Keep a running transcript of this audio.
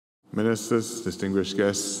ministers, distinguished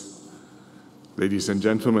guests, ladies and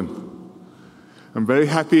gentlemen. I'm very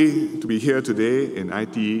happy to be here today in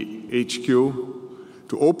ITE HQ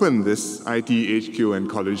to open this ITE HQ and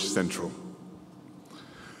College Central.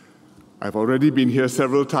 I've already been here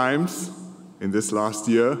several times in this last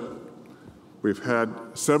year. We've had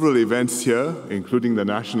several events here, including the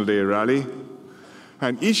National Day Rally.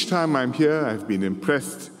 And each time I'm here, I've been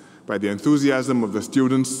impressed by the enthusiasm of the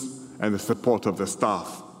students and the support of the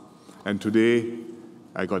staff. And today,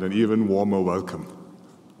 I got an even warmer welcome.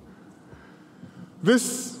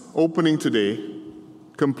 This opening today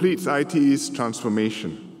completes ITE's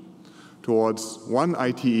transformation towards one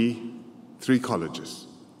ITE, 3 colleges.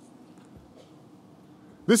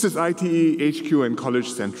 This is ITE HQ and College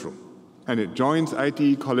Central, and it joins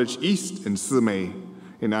ITE College East in Simei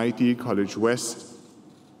and ITE College West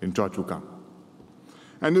in Choa Chu Kang.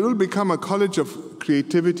 And it will become a college of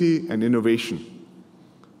creativity and innovation,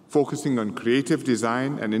 focusing on creative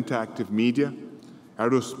design and interactive media,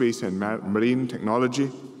 aerospace and marine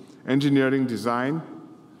technology, engineering design,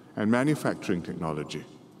 and manufacturing technology.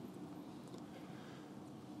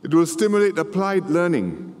 It will stimulate applied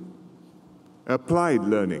learning.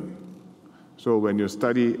 So when you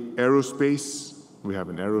study aerospace, we have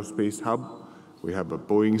an aerospace hub. We have a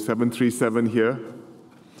Boeing 737 here.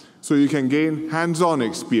 So you can gain hands-on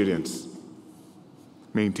experience,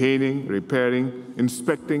 maintaining, repairing,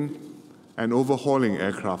 inspecting, and overhauling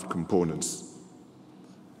aircraft components.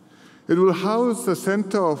 It will house the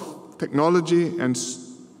Center of Technology and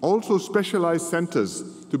also specialized centers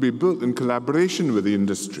to be built in collaboration with the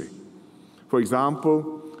industry. For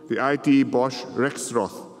example, the ITE Bosch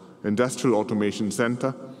Rexroth Industrial Automation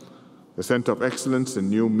Center, the Center of Excellence in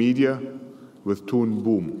New Media with Toon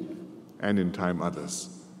Boom, and in time others.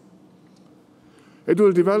 It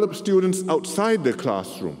will develop students outside the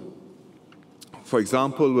classroom. For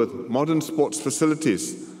example, with modern sports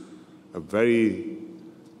facilities, a very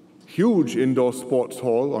huge indoor sports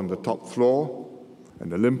hall on the top floor,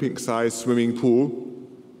 an Olympic-sized swimming pool,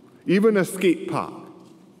 even a skate park.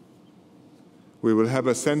 We will have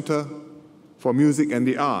a center for music and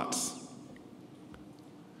the arts.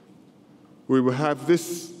 We will have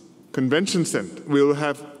this convention center. We will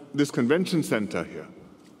have this convention center here.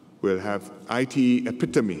 We'll have ITE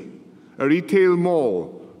Epitome, a retail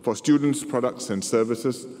mall for students, products, and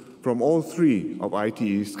services from all 3 of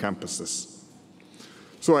ITE's campuses.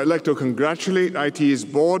 So I'd like to congratulate ITE's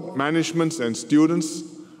board, management, and students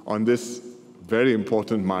on this very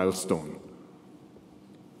important milestone.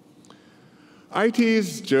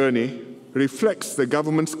 ITE's journey reflects the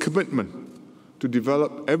government's commitment to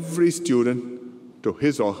develop every student to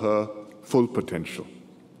his or her full potential.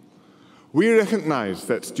 We recognize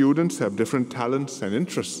that students have different talents and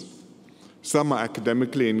interests. Some are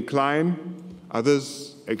academically inclined,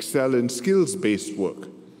 others excel in skills-based work.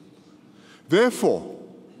 Therefore,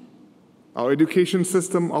 our education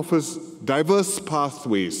system offers diverse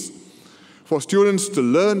pathways for students to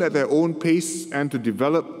learn at their own pace and to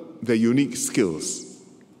develop their unique skills.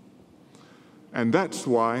 And that's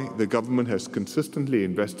why the government has consistently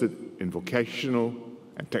invested in vocational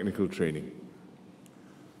and technical training.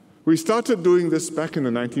 We started doing this back in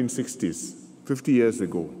the 1960s, 50 years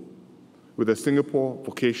ago, with the Singapore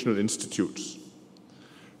Vocational Institutes.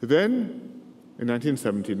 Then, in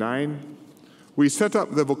 1979, we set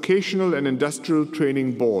up the Vocational and Industrial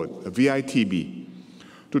Training Board, the VITB,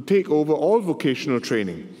 to take over all vocational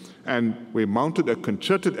training, and we mounted a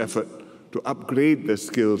concerted effort to upgrade the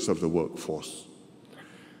skills of the workforce.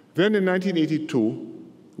 Then in 1982,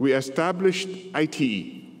 we established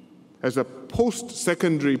ITE as a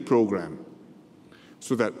post-secondary program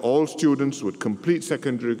so that all students would complete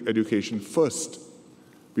secondary education first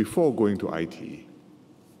before going to ITE.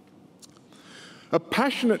 A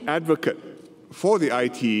passionate advocate for the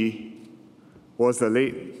ITE was the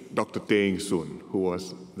late Dr. Teng Soon, who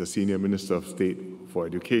was the Senior Minister of State for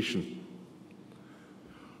Education.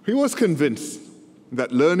 He was convinced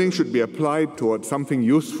that learning should be applied towards something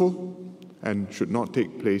useful and should not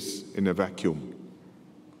take place in a vacuum.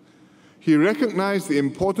 He recognized the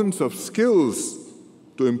importance of skills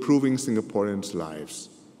to improving Singaporeans' lives.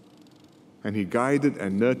 And he guided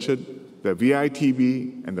and nurtured the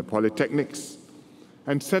VITB and the polytechnics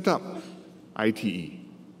and set up ITE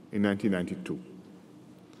in 1992.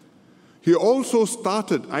 He also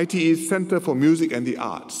started ITE's Center for Music and the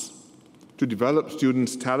Arts to develop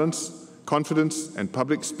students' talents, confidence, and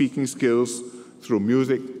public speaking skills through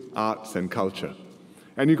music, arts, and culture.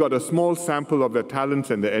 And you got a small sample of their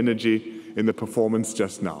talents and their energy in the performance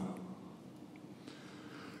just now.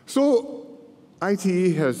 So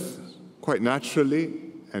ITE has quite naturally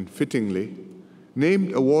and fittingly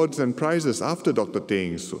named awards and prizes after Dr.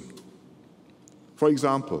 Hsien Loong. For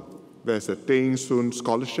example, there's a Hsien Loong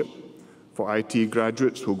Scholarship for ITE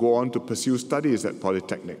graduates who go on to pursue studies at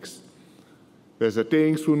polytechnics. There's a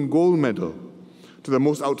Hsien Loong Gold Medal to the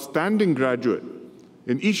most outstanding graduate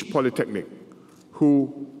in each polytechnic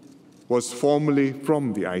who was formerly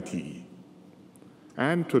from the ITE.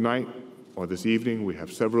 And tonight, or this evening, we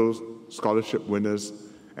have several scholarship winners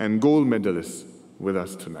and gold medalists with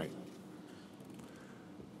us tonight.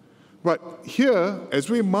 But here, as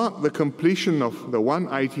we mark the completion of the One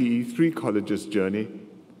ITE Three Colleges journey,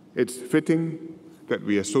 it's fitting that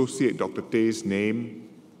we associate Dr. Tay's name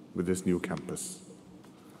with this new campus.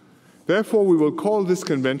 Therefore, we will call this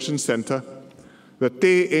convention center the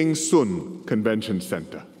Tay Eng Soon Convention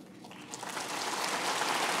Center.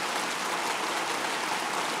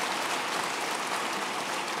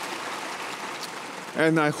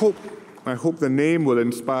 And I hope the name will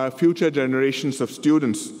inspire future generations of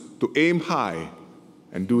students to aim high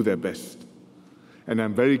and do their best. And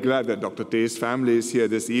I'm very glad that Dr. Tay's family is here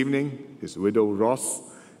this evening, his widow Ross,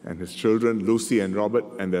 and his children Lucy and Robert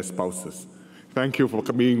and their spouses. Thank you for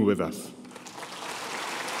being with us.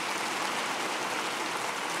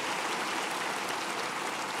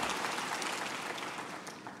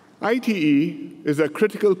 ITE is a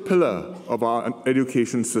critical pillar of our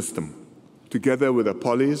education system, together with the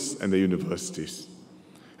polys and the universities.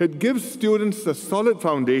 It gives students a solid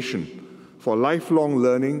foundation for lifelong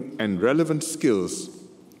learning and relevant skills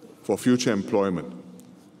for future employment.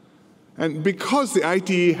 And because the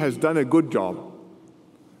ITE has done a good job,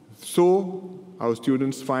 so our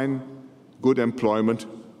students find good employment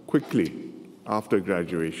quickly after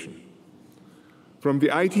graduation. From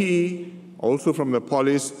the ITE, also from the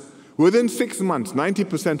polys, within 6 months,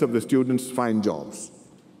 90% of the students find jobs.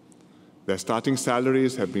 Their starting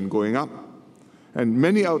salaries have been going up, and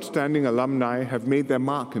many outstanding alumni have made their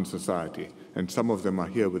mark in society, and some of them are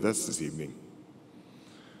here with us this evening.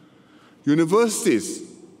 Universities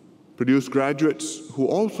produce graduates who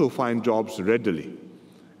also find jobs readily,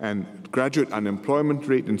 and graduate unemployment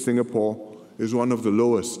rate in Singapore is one of the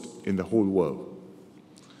lowest in the whole world.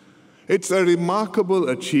 It's a remarkable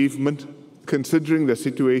achievement considering the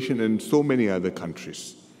situation in so many other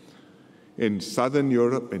countries. In Southern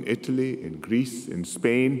Europe, in Italy, in Greece, in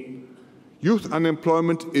Spain, youth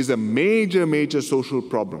unemployment is a major social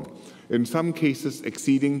problem, in some cases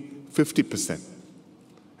exceeding 50%.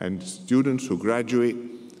 And students who graduate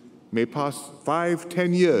may pass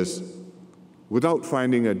 5-10 years without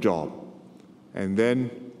finding a job. And then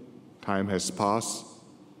time has passed,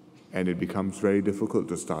 and it becomes very difficult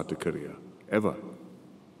to start a career, ever.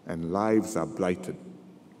 And lives are blighted.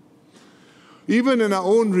 Even in our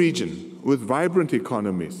own region, with vibrant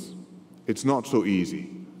economies, it's not so easy.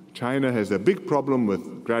 China has a big problem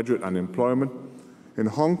with graduate unemployment. In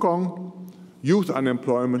Hong Kong, youth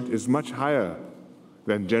unemployment is much higher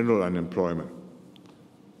than general unemployment.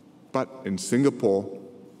 But in Singapore,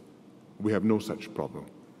 we have no such problem.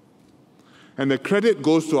 And the credit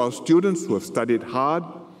goes to our students who have studied hard,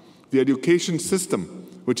 the education system,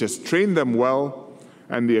 which has trained them well,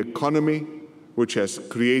 and the economy, which has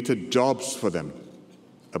created jobs for them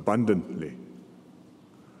abundantly.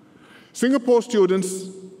 Singapore students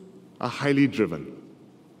are highly driven.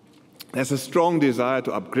 There's a strong desire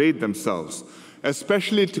to upgrade themselves,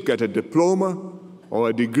 especially to get a diploma or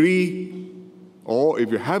a degree, or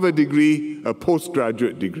if you have a degree, a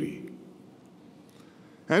postgraduate degree.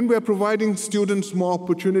 And we're providing students more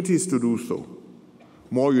opportunities to do so.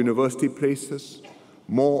 More university places,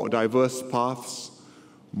 more diverse paths,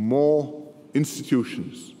 more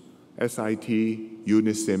institutions, SIT,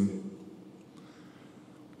 UNISIM.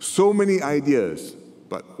 So many ideas,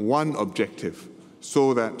 but one objective,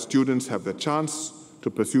 so that students have the chance to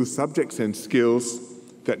pursue subjects and skills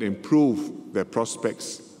that improve their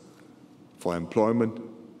prospects for employment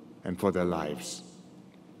and for their lives.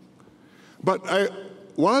 But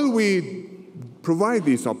while we provide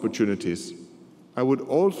these opportunities, I would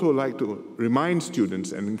also like to remind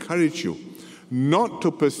students and encourage you not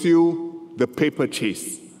to pursue the paper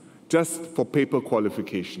chase, just for paper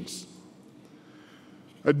qualifications.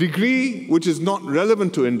 A degree which is not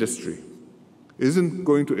relevant to industry isn't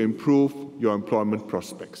going to improve your employment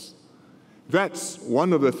prospects. That's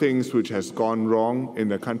one of the things which has gone wrong in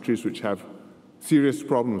the countries which have serious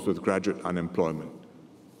problems with graduate unemployment.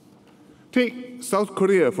 Take South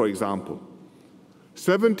Korea, for example.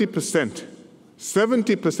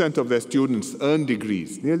 70% of their students earn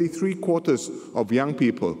degrees. Nearly 3/4 of young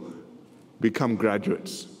people become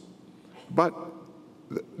graduates. But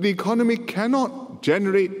the economy cannot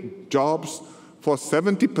generate jobs for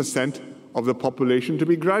 70% of the population to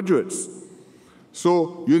be graduates.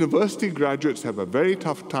 So university graduates have a very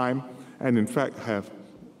tough time and in fact have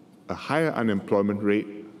a higher unemployment rate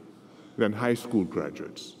than high school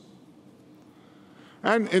graduates.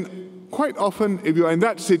 And quite often, if you're in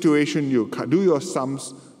that situation, you do your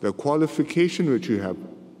sums, the qualification which you have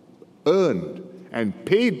earned and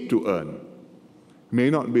paid to earn may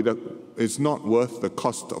not be it's not worth the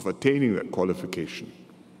cost of attaining that qualification.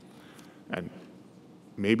 And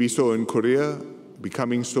maybe so in Korea,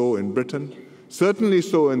 becoming so in Britain, certainly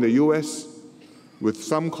so in the US, with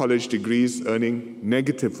some college degrees earning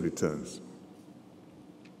negative returns.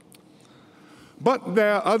 But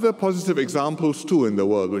there are other positive examples too in the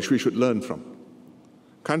world which we should learn from.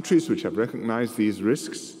 Countries which have recognized these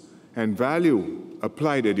risks and value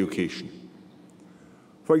applied education.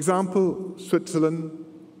 For example, Switzerland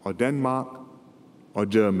or Denmark or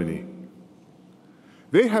Germany.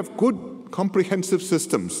 They have good comprehensive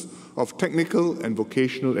systems of technical and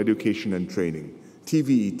vocational education and training,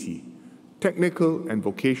 TVET, technical and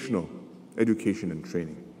vocational education and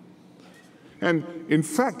training. And in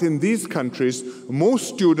fact, in these countries, most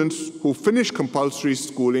students who finish compulsory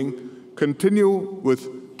schooling continue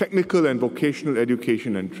with technical and vocational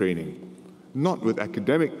education and training, not with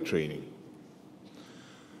academic training.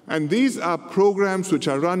 And these are programs which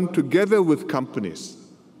are run together with companies.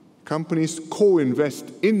 Companies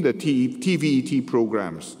co-invest in the TVET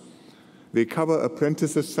programs. They cover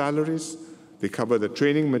apprentices' salaries, they cover the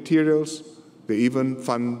training materials, they even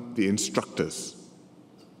fund the instructors.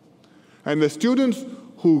 And the students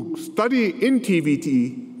who study in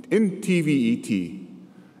TVET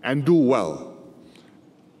and do well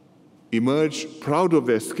emerge proud of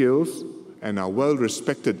their skills and are well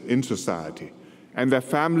respected in society. And their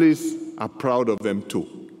families are proud of them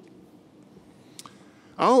too.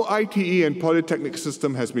 Our ITE and polytechnic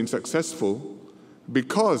system has been successful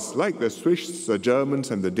because, like the Swiss, the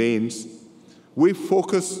Germans, and the Danes, we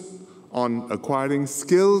focus on acquiring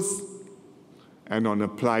skills and on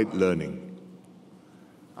applied learning.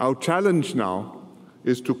 Our challenge now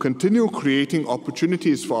is to continue creating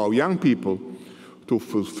opportunities for our young people to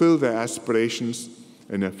fulfill their aspirations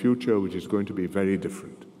in a future which is going to be very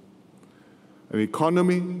different. An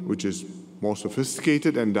economy which is more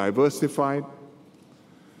sophisticated and diversified,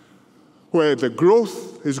 where the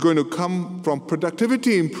growth is going to come from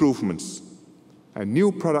productivity improvements and new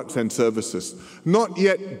products and services not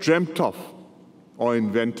yet dreamt of or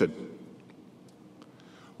invented,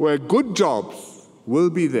 where good jobs will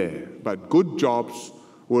be there, but good jobs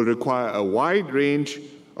will require a wide range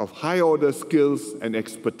of high-order skills and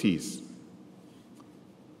expertise,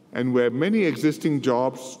 and where many existing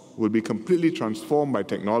jobs will be completely transformed by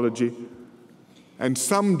technology, and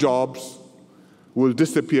some jobs will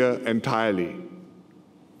disappear entirely.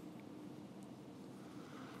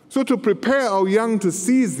 So to prepare our young to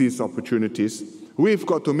seize these opportunities, we've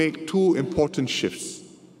got to make two important shifts.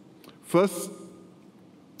 First,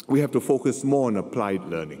 we have to focus more on applied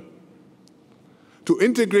learning, to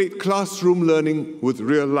integrate classroom learning with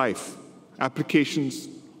real-life applications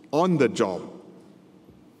on the job,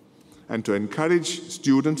 and to encourage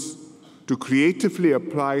students to creatively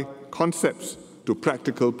apply concepts to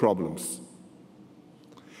practical problems.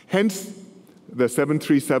 Hence, the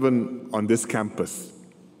 737 on this campus.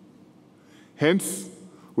 Hence,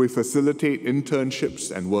 we facilitate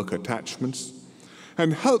internships and work attachments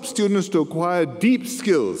and help students to acquire deep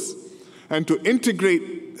skills and to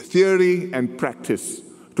integrate theory and practice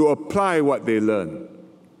to apply what they learn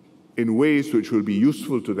in ways which will be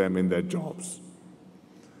useful to them in their jobs.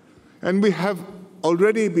 And we have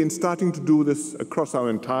already been starting to do this across our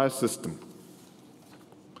entire system.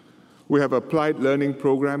 We have applied learning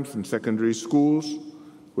programs in secondary schools.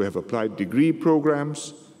 We have applied degree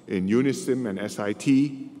programs in UNISIM and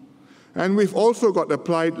SIT. And we've also got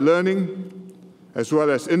applied learning as well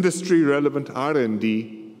as industry-relevant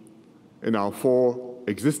R&D in our 4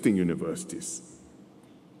 existing universities.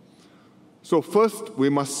 So first, we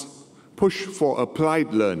must push for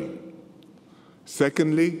applied learning.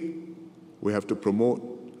 Secondly, we have to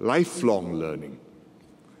promote lifelong learning.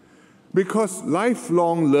 Because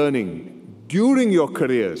lifelong learning during your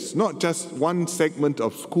careers, not just one segment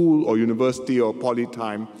of school or university or poly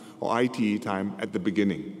time or ITE time at the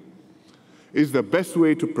beginning, is the best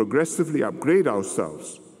way to progressively upgrade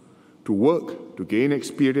ourselves, to work, to gain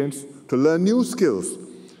experience, to learn new skills,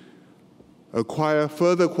 acquire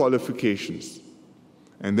further qualifications,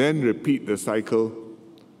 and then repeat the cycle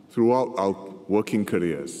throughout our working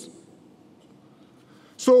careers.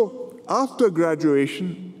 So after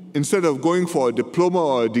graduation, instead of going for a diploma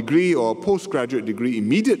or a degree or a postgraduate degree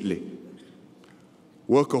immediately,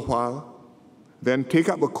 work a while, then take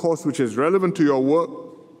up a course which is relevant to your work,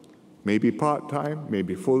 maybe part-time,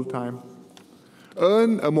 maybe full-time.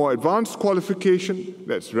 Earn a more advanced qualification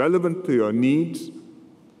that's relevant to your needs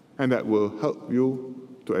and that will help you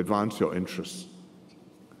to advance your interests.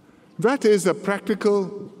 That is a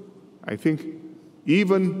practical, I think,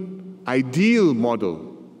 even ideal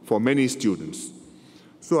model for many students.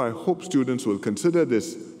 So I hope students will consider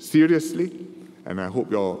this seriously, and I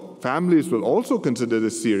hope your families will also consider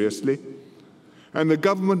this seriously, and the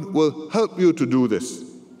government will help you to do this.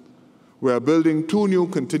 We are building 2 new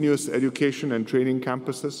continuous education and training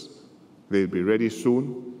campuses. They'll be ready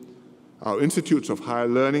soon. Our institutes of higher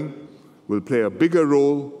learning will play a bigger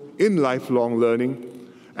role in lifelong learning,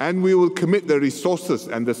 and we will commit the resources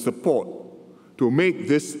and the support to make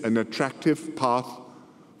this an attractive path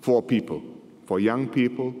for people, for young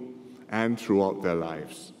people, and throughout their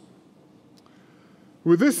lives.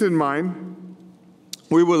 With this in mind,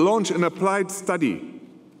 we will launch an applied study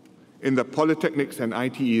in the Polytechnics and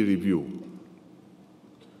ITE review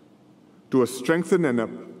to strengthen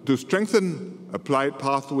applied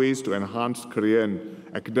pathways to enhance career and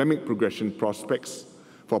academic progression prospects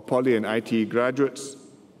for poly and ITE graduates,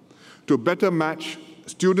 to better match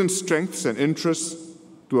students' strengths and interests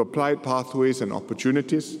to applied pathways and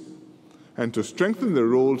opportunities, and to strengthen the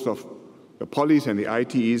roles of the polys and the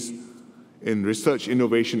ITEs in research,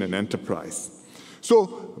 innovation, and enterprise. So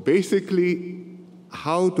basically,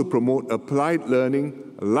 how to promote applied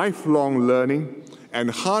learning, lifelong learning,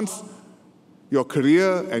 enhance your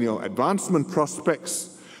career and your advancement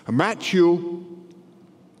prospects, match you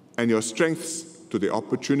and your strengths to the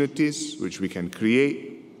opportunities which we can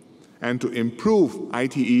create, and to improve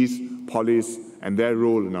ITEs, polys, and their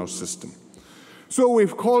role in our system. So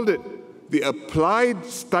we've called it the Applied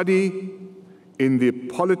Study in the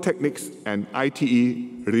Polytechnics and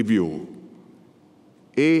ITE Review,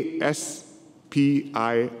 ASPIRE,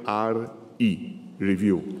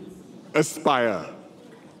 Review, Aspire.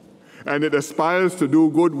 And it aspires to do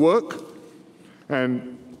good work,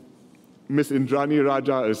 and Ms. Indrani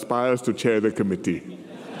Raja aspires to chair the committee.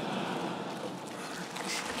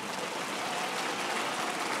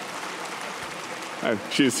 And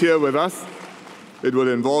she's here with us. It will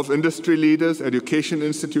involve industry leaders, education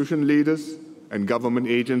institution leaders, and government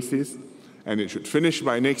agencies, and it should finish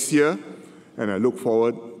by next year, and I look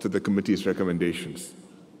forward to the committee's recommendations.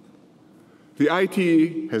 The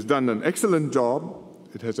ITE has done an excellent job.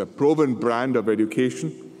 It has a proven brand of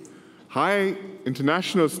education, high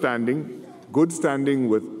international standing, good standing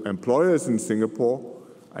with employers in Singapore,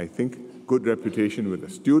 I think good reputation with the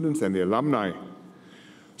students and the alumni.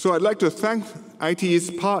 So I'd like to thank ITE's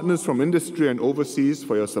partners from industry and overseas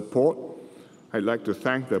for your support. I'd like to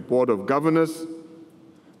thank the Board of Governors,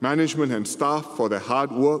 management and staff for their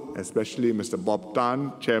hard work, especially Mr. Bob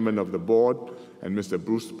Tan, Chairman of the Board, and Mr.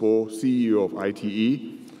 Bruce Poh, CEO of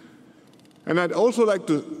ITE. And I'd also like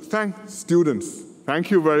to thank students. Thank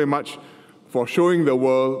you very much for showing the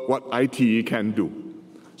world what ITE can do.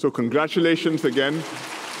 So congratulations again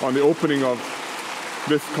on the opening of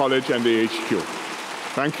this college and the HQ.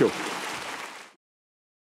 Thank you.